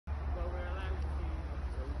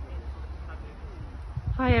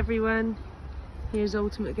Hi everyone, here's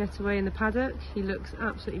Ultimate Getaway in the paddock. He looks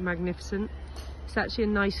absolutely magnificent. It's actually a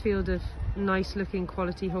nice field of nice looking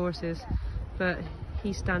quality horses, but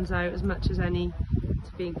he stands out as much as any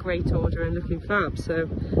to be in great order and looking fab, so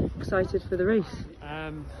excited for the race.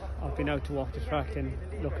 I've been out to walk the track and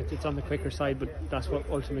look, it's on the quicker side, but that's what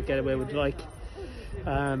Ultimate Getaway would like.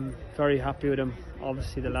 Very happy with him.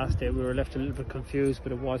 Obviously the last day we were left a little bit confused,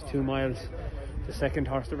 but it was 2 miles. The second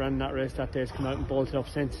horse that ran that race that day has come out and bolted up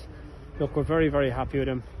since. Look, we're very happy with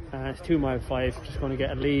him. It's 2 mile 5, just going to get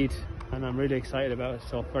a lead, and I'm really excited about it,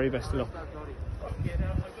 so very best of luck.